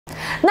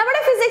നമ്മുടെ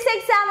ഫിസിക്സ്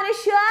എക്സാമിന്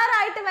ഷുവർ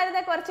ആയിട്ട് വരുന്ന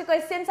കുറച്ച്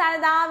ക്വസ്റ്റ്യൻസ് ആണ്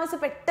ദാ മിസ്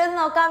പെട്ടെന്ന്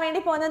നോക്കാൻ വേണ്ടി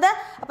പോകുന്നത്.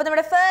 അപ്പോൾ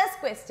നമ്മുടെ first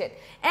question,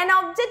 an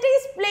object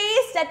is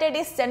placed at a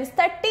distance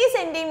 30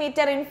 cm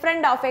in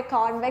front of a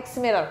convex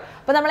mirror.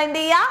 അപ്പോൾ നമ്മൾ എന്ത്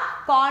ചെയ്യുക?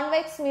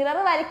 കോൺവെക്സ് മിറർ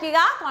വരയ്ക്കുക.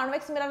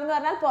 കോൺവെക്സ് മിറർ എന്ന്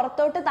പറഞ്ഞാൽ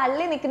പുറത്തോട്ട്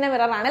തള്ളി നിൽക്കുന്ന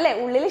മിറർ ആണ് അല്ലേ,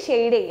 ഉള്ളിൽ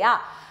ഷെയ്ഡ്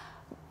ചെയ്യുക.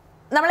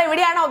 നമ്മൾ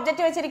എവിടെയാണ്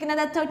ഒബ്ജക്റ്റ്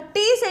വെച്ചിരിക്കുന്നത്?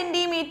 30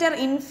 centimetre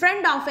in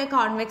front of A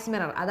convex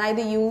mirror. അതായത്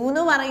യു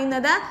എന്ന്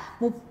പറയുന്നത്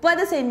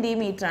 30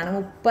 സെന്റിമീറ്റർ ആണ്.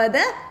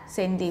 30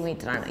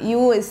 സെന്റിമീറ്റർ ആണ്.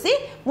 U is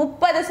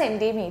 30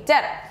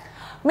 centimetre.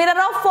 Mirror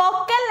of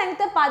focal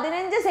length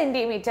 15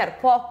 centimetre.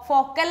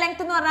 Focal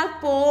length എന്ന് പറഞ്ഞാൽ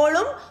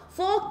പോളും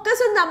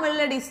ഫോക്കസും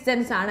തമ്മിലുള്ള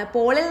ഡിസ്റ്റൻസ് ആണ്.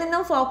 പോളിൽ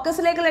നിന്നും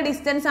ഫോക്കസിലേക്കുള്ള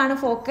ഡിസ്റ്റൻസ് ആണ്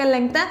focal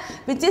length,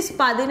 which is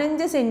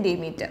 15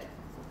 centimetre.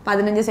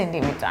 15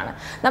 centimetre ആണ്.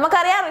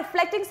 നമുക്കറിയാം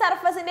റിഫ്ലക്റ്റിംഗ്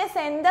സർഫസിന്റെ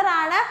സെന്റർ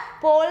ആണ്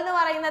പോൾ എന്ന്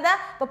പറയുന്നത്.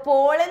 അപ്പൊ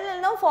പോളിൽ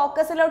നിന്നും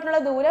ഫോക്കസിലോട്ടുള്ള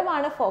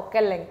ദൂരമാണ്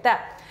focal length.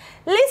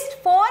 List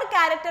 4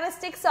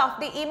 characteristics of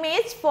the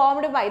image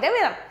formed by the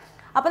mirror.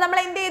 അപ്പൊ നമ്മൾ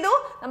എന്ത് ചെയ്തു?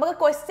 നമുക്ക്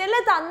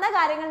ക്വസ്റ്റ്യനിൽ തന്ന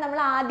കാര്യങ്ങൾ നമ്മൾ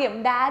ആദ്യം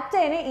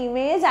ഡാറ്റയെ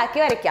ഇമേജ് ആക്കി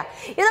വരയ്ക്കാം.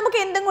 ഇത് നമുക്ക്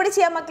എന്തും കൂടി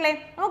ചെയ്യാം മക്കളെ.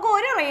 നമുക്ക്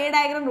ഒരു റേ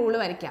ഡയഗ്രം റൂൾ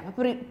വരയ്ക്കാം.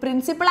 അപ്പൊ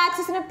പ്രിൻസിപ്പൽ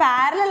ആക്സിസിന്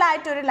പാരലൽ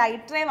ആയിട്ട് ഒരു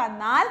ലൈറ്റ് റേ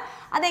വന്നാൽ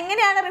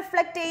അതെങ്ങനെയാണ്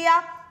റിഫ്ലക്ട്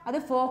ചെയ്യുക? അത്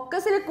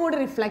ഫോക്കസിൽ കൂടി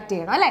റിഫ്ലക്ട്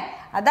ചെയ്യണം അല്ലെ.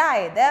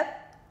 അതായത്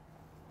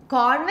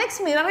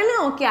കോൺവെക്സ് മിററിൽ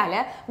നോക്കിയാൽ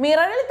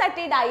മിററിൽ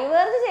തട്ടി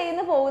ഡൈവേർജ്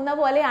ചെയ്യുന്ന പോകുന്ന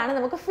പോലെയാണ്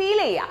നമുക്ക് ഫീൽ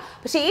ചെയ്യുക.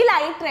 പക്ഷെ ഈ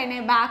ലൈറ്റ് റേനെ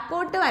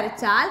ബാക്കോട്ട്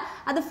വരച്ചാൽ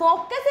അത്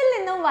ഫോക്കസിൽ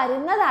നിന്നും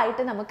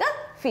വരുന്നതായിട്ട് നമുക്ക്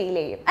ഫീൽ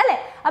ചെയ്യും അല്ലെ.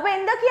 അപ്പൊ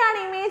എന്തൊക്കെയാണ്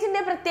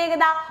ഇമേജിന്റെ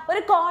പ്രത്യേകത?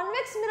 ഒരു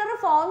കോൺവെക്സ് മിറർ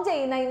ഫോം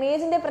ചെയ്യുന്ന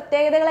ഇമേജിന്റെ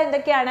പ്രത്യേകതകൾ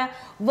എന്തൊക്കെയാണ്?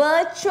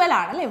 വെർച്വൽ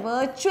ആണ് അല്ലെ.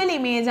 വെർച്വൽ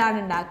ഇമേജ് ആണ്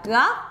ഉണ്ടാക്കുക.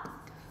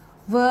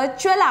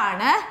 വെർച്വൽ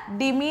ആണ്,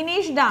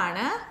 ഡിമിനിഷ്ഡ്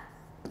ആണ്,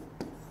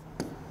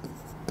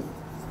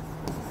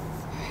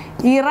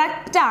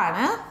 erect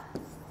ആണ്.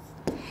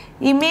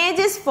 Image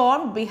is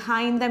formed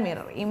behind the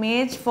mirror.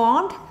 Image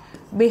formed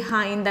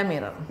behind the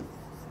mirror.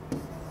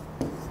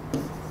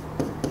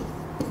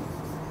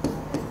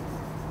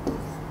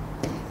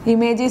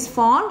 Image is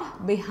formed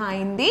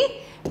behind the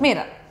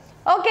mirror.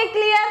 Okay,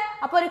 clear?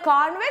 അപ്പോൾ ഒരു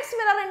കോൺവെക്സ്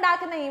മിറർ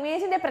ഉണ്ടാക്കുന്ന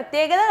ഇമേജിന്റെ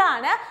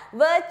പ്രത്യേകതകളാണ്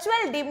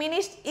virtual,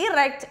 diminished,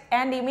 erect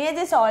and image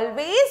is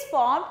always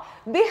formed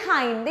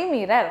behind the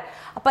mirror.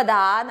 അപ്പോൾ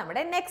ദാ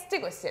നമ്മുടെ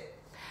next question.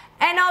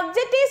 An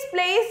object is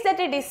placed at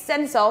a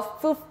distance of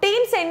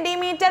 15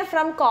 cm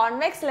from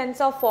convex lens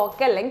of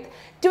focal length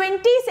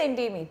 20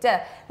 cm.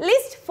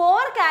 List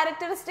 4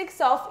 characteristics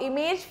of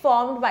image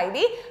formed by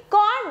the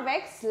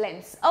convex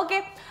lens.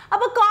 Okay.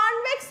 അപ്പോൾ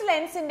convex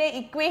lens ന്റെ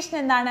equation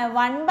എന്താണ്?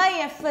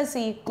 1/f is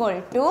equal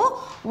to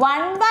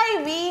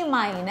 1/v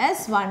minus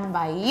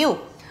 1/u.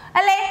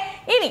 അല്ലേ?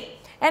 ഇനി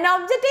an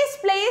object is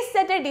placed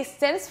at a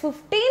distance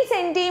 15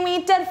 cm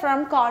from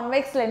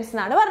convex lens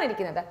എന്നാണ്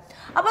പറഞ്ഞിരിക്കുന്നത്.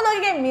 അപ്പോൾ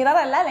നോക്കിക്കേ, mirror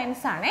അല്ല,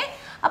 ലെൻസ് ആണ്.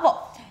 അപ്പോൾ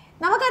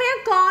നമുക്കറിയാം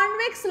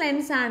കോൺവെക്സ്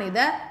ലെൻസ് ആണ്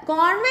ഇത്.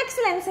 കോൺവെക്സ്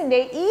ലെൻസിന്റെ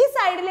ഈ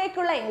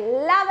സൈഡിലേക്കുള്ള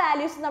എല്ലാ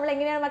വാല്യൂസും നമ്മൾ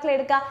എങ്ങനെയാണ് മക്കളെ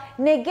എടുക്കുക?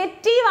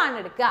 നെഗറ്റീവ് ആണ്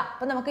എടുക്കുക.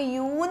 അപ്പൊ നമുക്ക്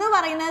യു എന്ന്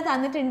പറയുന്നത്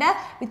തന്നിട്ടുണ്ട്,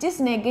 വിച്ച്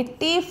ഇസ്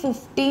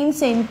 -15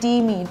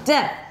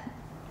 സെന്റിമീറ്റർ.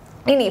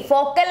 ഇനി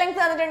focal length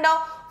തന്നിട്ടുണ്ടോ?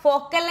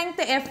 Focal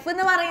length F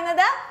എന്ന്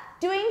പറയുന്നത്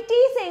 20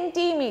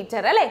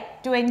 സെന്റിമീറ്റർ അല്ലെ.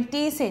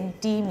 20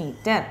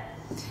 സെന്റിമീറ്റർ.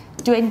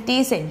 20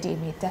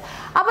 സെന്റിമീറ്റർ.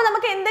 അപ്പൊ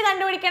നമുക്ക് എന്ത്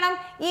കണ്ടുപിടിക്കണം?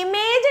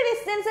 ഇമേജ്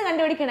ഡിസ്റ്റൻസ്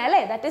കണ്ടുപിടിക്കണം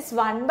അല്ലെ. That is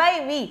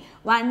 1/v.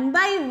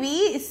 1/v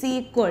is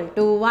equal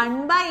to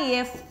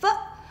 1/f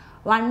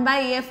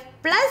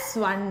plus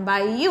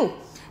 1/u.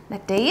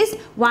 That is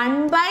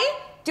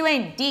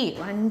 1/20.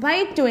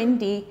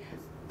 1/20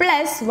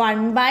 plus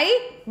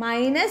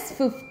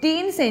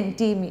 1/-15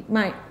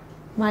 centimeter.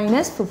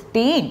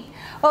 -15.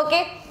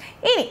 Okay.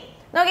 ഇനി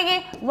നോക്കിക്കേ,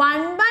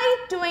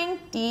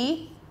 1/20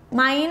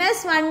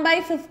 മൈനസ്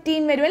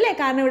 1/15 വരും അല്ലേ,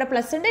 കാരണം ഇവിടെ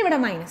പ്ലസ് ഉണ്ട്, ഇവിടെ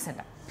മൈനസ്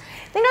ഉണ്ട്.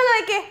 നിങ്ങൾ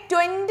നോക്കിക്കേ,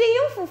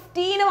 20യും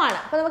 15ഉം ആണ്.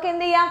 അപ്പൊ നമുക്ക്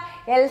എന്ത് ചെയ്യാം?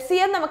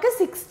 LCM നമുക്ക്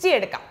 60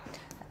 എടുക്കാം,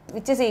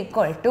 which is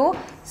equal to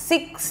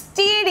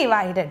 60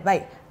 divided by,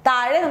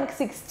 താഴെ നമുക്ക്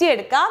 60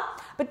 എടുക്കാം.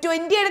 അപ്പൊ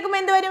 20 എടുക്കുമ്പോൾ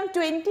എന്ത് വരും?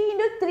 20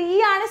 × 3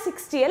 ആണ്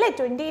 60 അല്ലേ.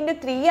 20 ×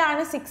 3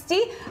 ആണ് 60.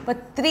 അപ്പൊ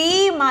 3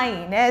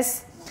 മൈനസ്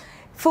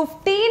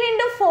 15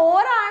 ×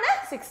 4 ആണ്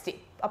 60.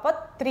 അപ്പൊ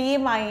 3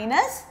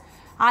 മൈനസ്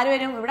ആര്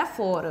വരും? ഇവിടെ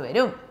 4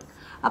 വരും.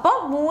 അപ്പോൾ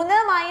 3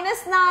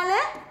 മൈനസ് 4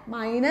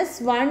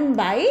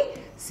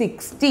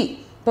 -1/60.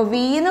 അപ്പോൾ v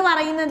എന്ന്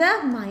പറയുന്നത്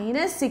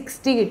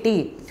 -60 കിട്ടി.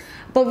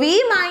 അപ്പോൾ v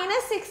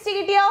 -60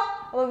 കിട്ടിയോ?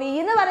 അപ്പോൾ v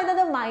എന്ന്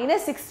പറയുന്നത്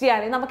 -60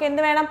 ആണ്. നമുക്ക്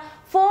എന്ത് വേണം?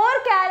 4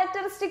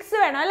 ക്യാരക്ടറിസ്റ്റിക്സ്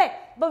വേണം അല്ലേ.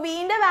 അപ്പോൾ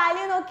vന്റെ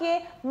വാല്യൂ നോക്കിയേ,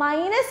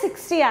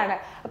 -60 ആണ്.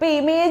 അപ്പോൾ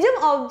ഇമേജും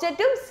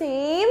ഒബ്ജക്റ്റും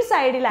സെയിം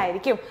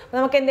സൈഡിലായിരിക്കും. അപ്പോൾ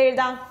നമുക്ക് എന്ത്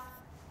എഴുതാം?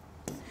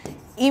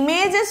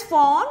 Image is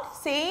formed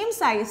same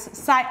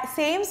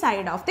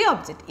side of the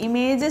object.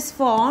 Image is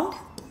formed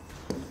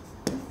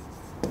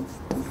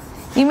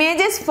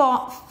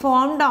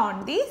on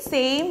the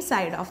same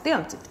side of the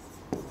object.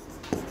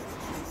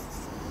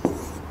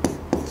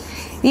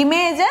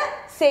 Image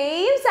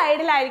same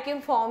സൈഡിലായിരിക്കും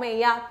form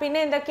ചെയ്യുക. പിന്നെ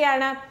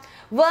എന്തൊക്കെയാണ്?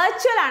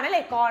 വെർച്വൽ ആണ്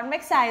അല്ലേ,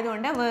 കോൺവെക്സ്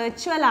ആയതുകൊണ്ട്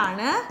വെർച്വൽ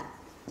ആണ്,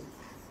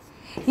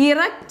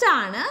 ഇറക്റ്റ്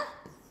ആണ്,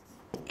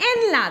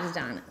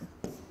 എൻലാർജ്ഡ് ആണ്.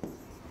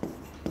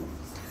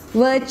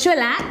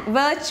 virtual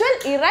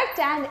erect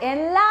and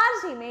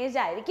enlarged image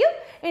ആയിരിക്കും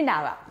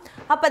ഉണ്ടാവുക.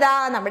 അപ്പോൾ ദാ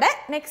നമ്മുടെ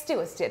next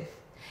question.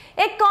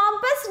 A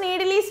compass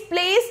needle is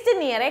placed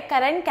near a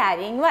current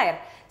carrying wire.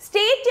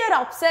 State your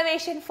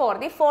observation for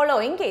the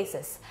following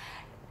cases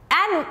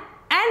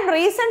and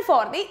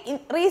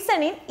reason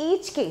in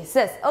each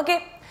cases. Okay.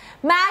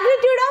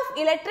 Magnitude of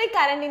electric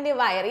current in the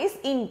wire is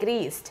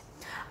increased.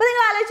 അപ്പോൾ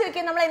നിങ്ങൾ ആലോചിച്ച്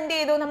നോക്കിയാൽ നമ്മൾ എന്ത്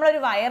ചെയ്തു? നമ്മളൊരു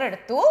wire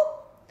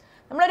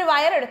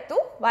എടുത്തു,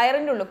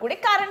 വയറിൻ്റെ ഉള്ളിൽ കൂടി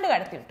കറണ്ട്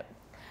കടത്തി വിട്ടു.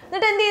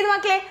 എന്നിട്ട് എന്ത് ചെയ്തു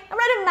മക്കളെ?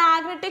 നമ്മളൊരു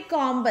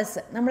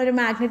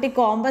മാഗ്നറ്റിക്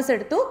കോമ്പസ്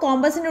എടുത്തു.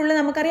 കോമ്പസിൻ്റെ ഉള്ളിൽ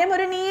നമുക്കറിയാം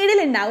ഒരു നീഡിൽ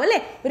ഉണ്ടാവും അല്ലേ?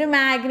 ഒരു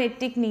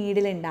മാഗ്നറ്റിക്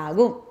നീഡിൽ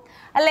ഉണ്ടാകും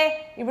അല്ലേ?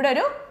 ഇവിടെ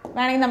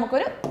വേണമെങ്കിൽ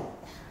നമുക്കൊരു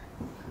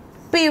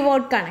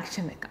പിവോട്ട്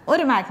കണക്ഷൻ വെക്കാം.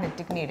 ഒരു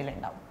മാഗ്നറ്റിക് നീഡിൽ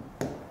ഉണ്ടാവും.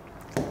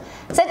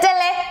 സെറ്റ്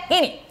അല്ലേ?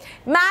 ഇനി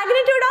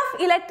magnitude of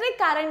electric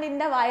current in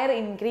the wire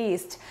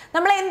increased.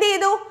 നമ്മൾ എന്ത്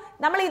ചെയ്തു?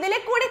 നമ്മൾ ഇതിലെ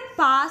കൂടി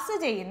പാസ്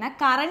ചെയ്യുന്ന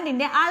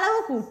കറണ്ടിന്റെ അളവ്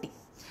കൂട്ടി.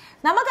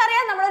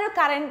 നമുക്കറിയാം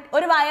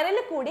ഒരു വയറിൽ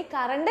കൂടി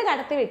കറണ്ട്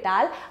കടത്തി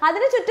വിട്ടാൽ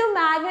അതിന് ചുറ്റും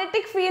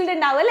മാഗ്നറ്റിക് ഫീൽഡ്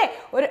ഉണ്ടാവും അല്ലേ?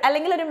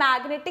 അല്ലെങ്കിൽ ഒരു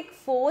മാഗ്നറ്റിക്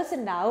ഫോഴ്സ്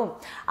ഉണ്ടാവും.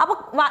 അപ്പോൾ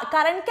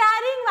കറണ്ട്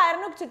ക്യാരിയിങ്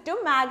വയറിന് ചുറ്റും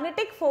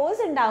മാഗ്നറ്റിക്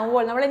ഫോഴ്സ്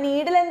ഉണ്ടാവുമ്പോൾ നമ്മൾ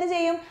നീഡിൽ എന്ത്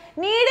ചെയ്യും?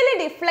 നീഡിൽ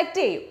ഡിഫ്ലക്റ്റ്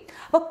ചെയ്യും.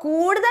 അപ്പോൾ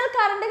കൂടുതൽ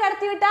കറണ്ട്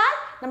കടത്തി വിട്ടാൽ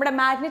നമ്മുടെ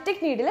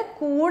മാഗ്നറ്റിക് നീഡിൽ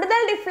കൂടുതൽ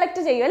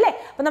ഡിഫ്ലക്റ്റ് ചെയ്യും അല്ലേ?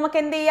 അപ്പോൾ നമുക്ക്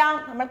എന്ത് ചെയ്യാം?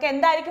 നമുക്ക്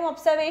എന്തായിരിക്കും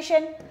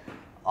ഒബ്സർവേഷൻ?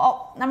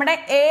 നമ്മുടെ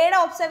എയുടെ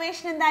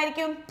ഒബ്സർവേഷൻ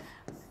എന്തായിരിക്കും?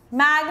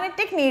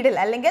 മാഗ്നറ്റിക് നീഡിൽ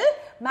അല്ലെങ്കിൽ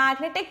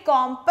മാഗ്നറ്റിക്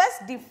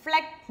കോമ്പസ്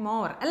ഡിഫ്ലക്ട്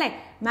മോർ അല്ലേ?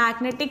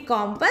 Magnetic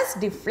compass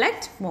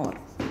deflect more.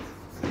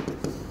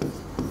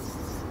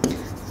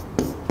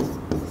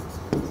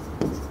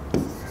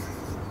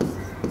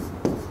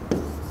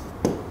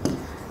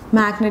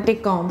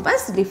 Magnetic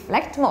compass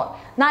deflect more.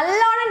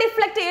 നല്ലോണം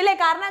ഡിഫ്ലക്ട് ചെയ്യൂലേ?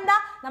 കാരണം എന്താ?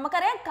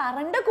 നമുക്കറിയാം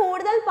കറണ്ട്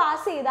കൂടുതൽ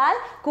പാസ് ചെയ്താൽ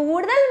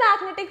കൂടുതൽ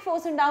മാഗ്നറ്റിക്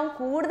ഫോഴ്സ് ഉണ്ടാവും,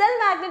 കൂടുതൽ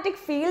മാഗ്നറ്റിക്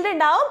ഫീൽഡ്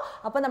ഉണ്ടാവും.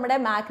 അപ്പോൾ നമ്മുടെ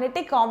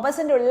മാഗ്നറ്റിക്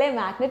കോമ്പസിന്റെ ഉള്ളിലെ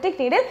മാഗ്നറ്റിക്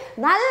നീഡിൽ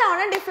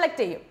നല്ലോണം ഡിഫ്ലക്ട്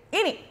ചെയ്യും.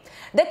 ഇനി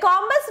the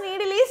compass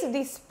needle is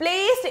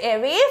displaced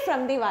away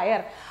from the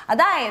wire.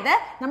 അതായത്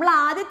നമ്മൾ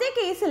ആദ്യത്തെ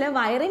കേസിൽ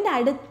വയറിന്റെ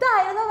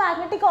അടുത്തായിരുന്നു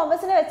മാഗ്നറ്റിക്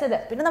കോമ്പസിനെ വെച്ചത്.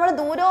 പിന്നെ നമ്മൾ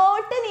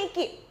ദൂരോട്ട്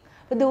നീക്കി.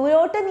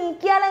 ദൂരോട്ട്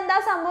നീക്കിയാൽ എന്താ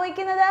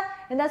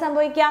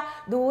സംഭവിക്കുക?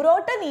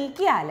 ദൂരോട്ട്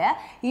നീക്കിയാൽ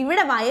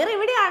ഇവിടെ വയർ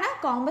ഇവിടെയാണ്,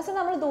 കോമ്പസ്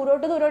നമ്മൾ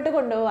ദൂരോട്ട്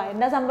കൊണ്ടുപോവുക.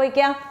 എന്താ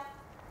സംഭവിക്കുക?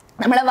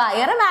 നമ്മളെ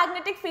വയർ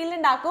മാഗ്നറ്റിക് ഫീൽഡ്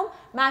ഉണ്ടാക്കും,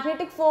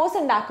 മാഗ്നറ്റിക് ഫോഴ്സ്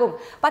ഉണ്ടാക്കും.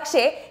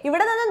 പക്ഷേ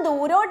ഇവിടെ നിന്നും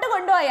ദൂരോട്ട്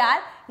കൊണ്ടുപോയാൽ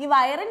ഈ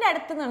വയറിന്റെ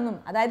അടുത്ത് നിന്നും,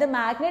 അതായത്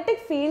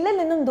മാഗ്നറ്റിക് ഫീൽഡിൽ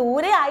നിന്നും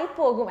ദൂരെ ആയി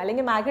പോകും,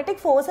 അല്ലെങ്കിൽ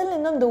മാഗ്നറ്റിക് ഫോഴ്സിൽ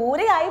നിന്നും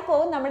ദൂരെ ആയി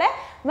പോകും നമ്മുടെ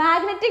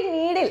മാഗ്നറ്റിക്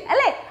നീഡിൽ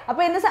അല്ലേ?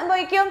 അപ്പോൾ എന്ത്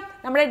സംഭവിക്കും?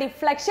 നമ്മുടെ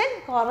ഡിഫ്ലക്ഷൻ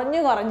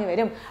കുറഞ്ഞു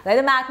വരും.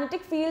 അതായത്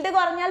മാഗ്നറ്റിക് ഫീൽഡ്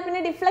കുറഞ്ഞാൽ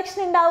പിന്നെ ഡിഫ്ലക്ഷൻ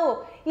ഉണ്ടാവുമോ?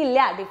 ഇല്ല,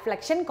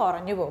 ഡിഫ്ലക്ഷൻ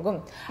കുറഞ്ഞു പോകും.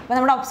 അപ്പോൾ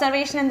നമ്മുടെ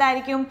ഒബ്സർവേഷൻ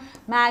എന്തായിരിക്കും?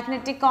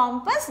 മാഗ്നറ്റിക്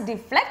കോമ്പസ്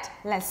ഡിഫ്ലക്ട്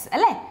ലെസ്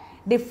അല്ലേ?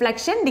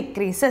 ഡിഫ്ലക്ഷൻ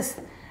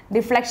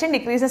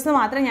ഡിക്രീസസ് എന്ന്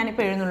മാത്രമേ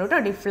ഞാനിപ്പോൾ എഴുതുന്നുള്ളൂ കേട്ടോ.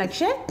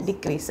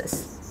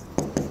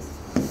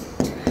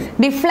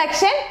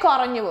 ഡിഫ്ലക്ഷൻ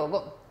കുറഞ്ഞു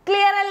പോകും.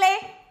 ക്ലിയർ അല്ലേ?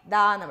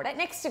 ദാ നമ്മുടെ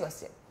next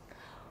question.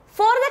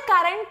 For the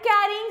current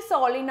carrying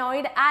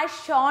solenoid as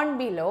shown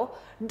below,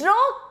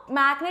 draw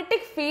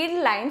magnetic field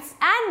lines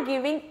and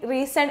giving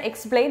reason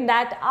explain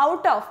that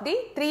out of the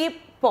 3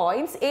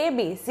 points A, B,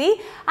 C,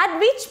 at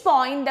which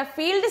point the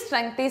field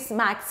strength is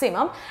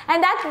maximum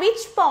and at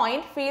which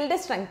point field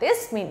strength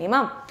is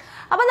minimum.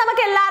 അപ്പോൾ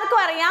നമുക്ക് എല്ലാവർക്കും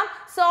അറിയാം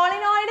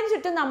സോളിനോയിഡിന്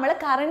ചുറ്റും നമ്മൾ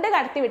current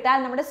കടത്തി വിട്ടാൽ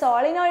നമ്മുടെ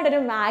solenoid ഒരു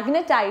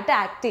മാഗ്നറ്റ് ആയിട്ട്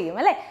ആക്ട് ചെയ്യും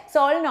അല്ലേ?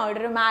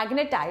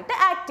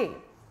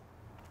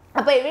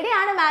 അപ്പോൾ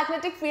എവിടെയാണ്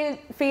മാഗ്നറ്റിക്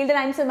ഫീൽഡ്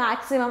ലൈൻസ്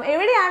മാക്സിമം,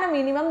 എവിടെയാണ്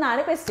മിനിമം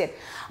എന്നാണ് ക്വസ്റ്റ്യൻ.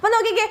 അപ്പോൾ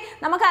നോക്കിക്കേ,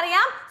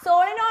 നമുക്കറിയാം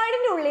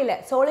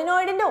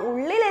സോളിനോയിഡിന്റെ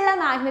ഉള്ളിലുള്ള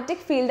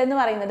മാഗ്നറ്റിക് ഫീൽഡ് എന്ന്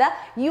പറയുന്നത്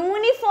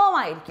യൂണിഫോം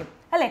ആയിരിക്കും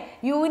അല്ലെ?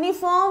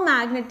 യൂണിഫോം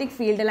മാഗ്നറ്റിക്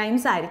ഫീൽഡ്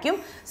ലൈൻസ് ആയിരിക്കും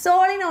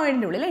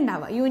സോളിനോയിഡിന്റെ ഉള്ളിൽ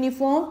ഉണ്ടാവുക.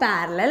 Uniform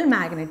parallel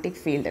magnetic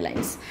field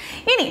lines.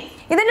 ഇനി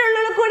ഇതിന്റെ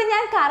ഉള്ളിൽ കൂടി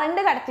ഞാൻ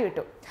കറണ്ട് കടത്തി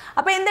വിട്ടു.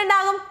 അപ്പൊ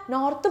എന്തുണ്ടാകും?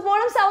 നോർത്ത്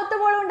പോളും സൗത്ത്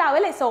പോളും ഉണ്ടാവും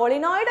അല്ലെ?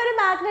 സോളിനോയിഡ് ഒരു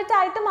മാഗ്നറ്റ്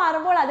ആയിട്ട്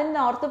മാറുമ്പോൾ അതിന്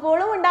നോർത്ത്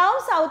പോളും ഉണ്ടാവും,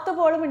 സൗത്ത്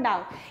പോളും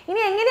ഉണ്ടാവും.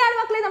 ഇനി എങ്ങനെയാണ്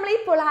മക്കളെ നമ്മൾ ഈ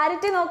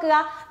പൊളാരിറ്റി നോക്കുക?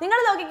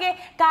 നിങ്ങൾ നോക്കിക്കേ,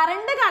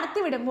 കറണ്ട്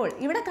കടത്തി വിടുമ്പോൾ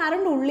ഇവിടെ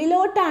കറണ്ട്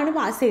ഉള്ളിലോട്ടാണ്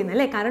പാസ് ചെയ്യുന്നത്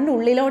അല്ലെ? കറണ്ട്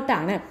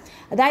ഉള്ളിലോട്ടാണ്,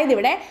 അതായത്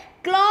ഇവിടെ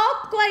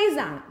ക്ലോക്ക് വൈസ്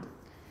ആണ്,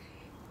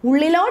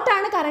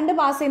 ഉള്ളിലോട്ടാണ് കറണ്ട്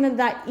പാസ്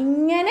ചെയ്യുന്നത്.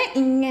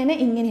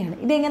 ഇങ്ങനെയാണ്.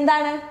 ഇത്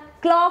എന്താണ്?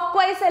 ക്ലോക്ക്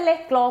വൈസ് അല്ലേ?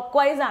 ക്ലോക്ക്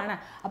വൈസ് ആണ്.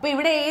 അപ്പൊ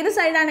ഇവിടെ ഏത്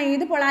സൈഡാണ്?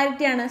 ഏത്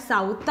പൊളാരിറ്റിയാണ്?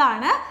 സൗത്ത്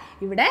ആണ്,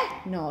 ഇവിടെ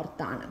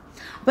നോർത്ത് ആണ്.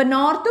 അപ്പൊ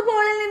നോർത്ത്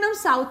പോളിൽ നിന്നും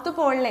സൗത്ത്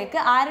പോളിലേക്ക്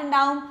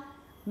ആരുണ്ടാവും?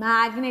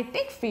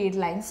 മാഗ്നറ്റിക്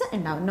ഫീൽഡ് ലൈൻസ്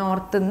ഉണ്ടാവും,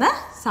 നോർത്ത് നിന്ന്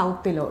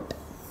സൗത്തിലോട്ട്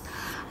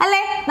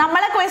അല്ലേ?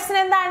 നമ്മളെ ക്വസ്റ്റ്യൻ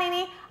എന്താണ്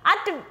ഇനി?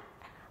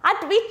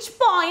 at which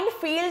point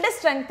field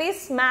strength is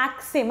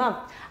maximum.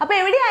 അപ്പോൾ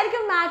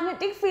എവിടെയായിരിക്കും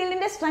മാഗ്നറ്റിക്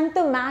ഫീൽഡിന്റെ സ്ട്രെങ്ത്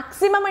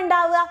മാക്സിമം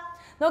ഉണ്ടാവുക?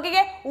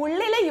 നോക്കിക്കേ,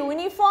 ഉള്ളിലെ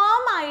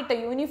യൂണിഫോം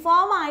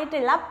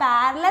ആയിട്ടുള്ള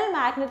പാരലൽ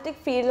മാഗ്നറ്റിക്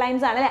ഫീൽഡ്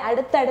ലൈൻസ് ആണ് അല്ലെ?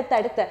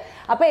 അടുത്തടുത്ത്.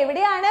 അപ്പോൾ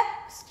എവിടെയാണ്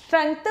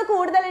സ്ട്രെങ്ത്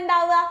കൂടുതൽ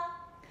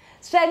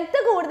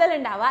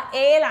ഉണ്ടാവുക?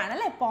 എയിലാണ്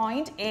അല്ലെ?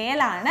 പോയിന്റ്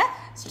എയിലാണ്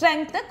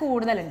സ്ട്രെങ്ത്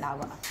കൂടുതൽ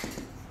ഉണ്ടാവുക.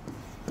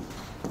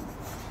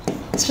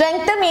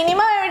 സ്ട്രെങ്ത്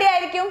മിനിമം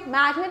എവിടെയായിരിക്കും?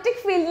 മാഗ്നറ്റിക്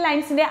ഫീൽഡ്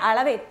ലൈൻസിന്റെ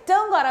അളവ്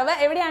ഏറ്റവും കുറവ്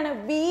എവിടെയാണ്?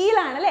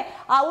 ബിയിലാണ് അല്ലെ?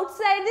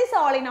 ഔട്ട്സൈഡ് ദി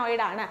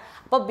സോളിനോയിഡ് ആണ്.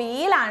 അപ്പൊ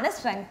ബിയിലാണ്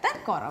സ്ട്രെങ്ത്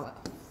കുറവ്.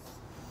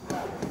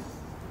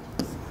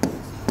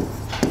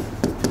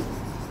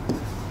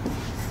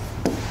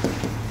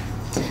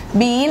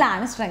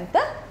 ബിയിലാണ്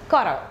സ്ട്രെങ്ത്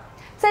കുറവ്.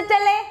 സെറ്റ്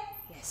അല്ലേ?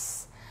 യെസ്.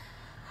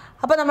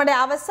 അപ്പൊ നമ്മുടെ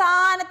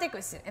അവസാനത്തെ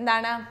ക്വസ്റ്റ്യൻ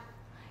എന്താണ്?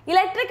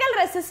 Electrical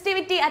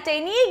resistivity at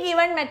any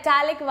given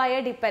metallic wire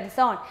depends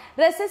on.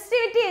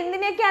 Resistivity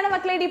എന്തിനൊക്കെയാണ്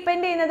മക്കളെ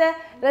ഡിപ്പെൻഡ് ചെയ്യുന്നത്?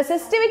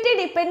 റെസിസ്റ്റിവിറ്റി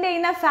ഡിപ്പെൻഡ്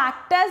ചെയ്യുന്ന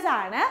ഫാക്ടേഴ്സ്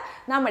ആണ്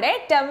നമ്മുടെ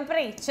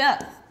ടെമ്പറേച്ചർ.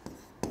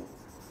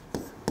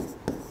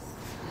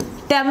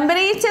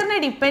 ടെമ്പറേച്ചറിനെ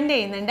ഡിപ്പെൻഡ്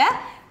ചെയ്യുന്നുണ്ട്.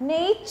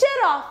 നേച്ചർ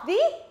ഓഫ്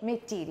ദി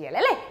മെറ്റീരിയൽ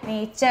അല്ലെ?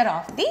 Nature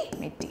of the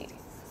material.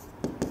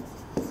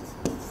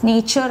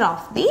 Nature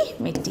of the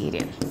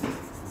material.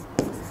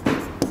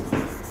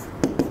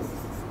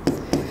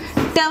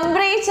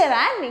 Temperature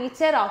and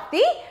nature of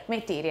the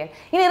material.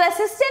 ഇനി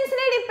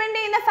റെസിസ്റ്റൻസിനെ depend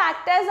ചെയ്യുന്ന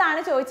factors ആണ്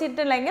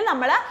ചോദിച്ചിട്ടുണ്ടെങ്കിൽ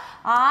നമ്മൾ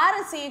R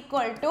is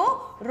equal to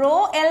rho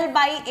L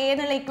by A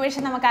എന്നുള്ള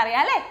ഇക്വേഷൻ നമുക്കറിയാം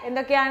അല്ലേ?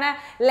 എന്തൊക്കെയാണ്?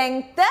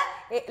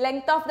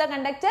 Length of the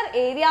conductor,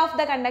 area of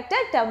the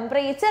conductor,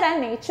 temperature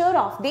and nature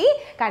of the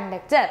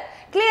conductor.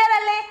 Clear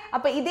അല്ലേ?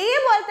 അപ്പൊ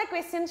ഇതേപോലത്തെ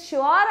ക്വസ്റ്റ്യൻ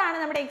ഷുവർ ആണ്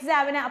നമ്മുടെ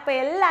എക്സാമിന്. അപ്പൊ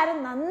എല്ലാവരും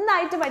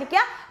നന്നായിട്ട്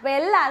പഠിക്കുക. അപ്പൊ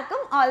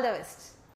എല്ലാവർക്കും ഓൾ ദ ബെസ്റ്റ്.